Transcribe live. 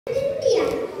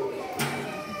India.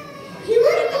 He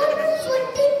was born on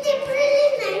 14th April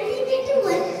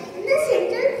 1981 in the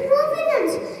Central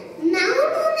Province, now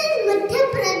known as Madhya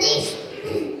Pradesh.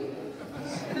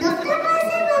 Dr.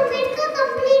 Ambedkar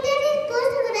completed his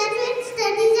postgraduate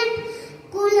studies at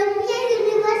Columbia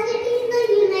University in the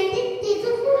United States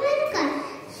of America.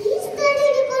 He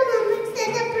studied economics at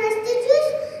the prestigious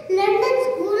London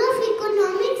School of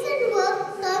Economics and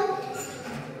worked on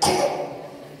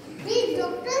his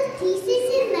doctoral thesis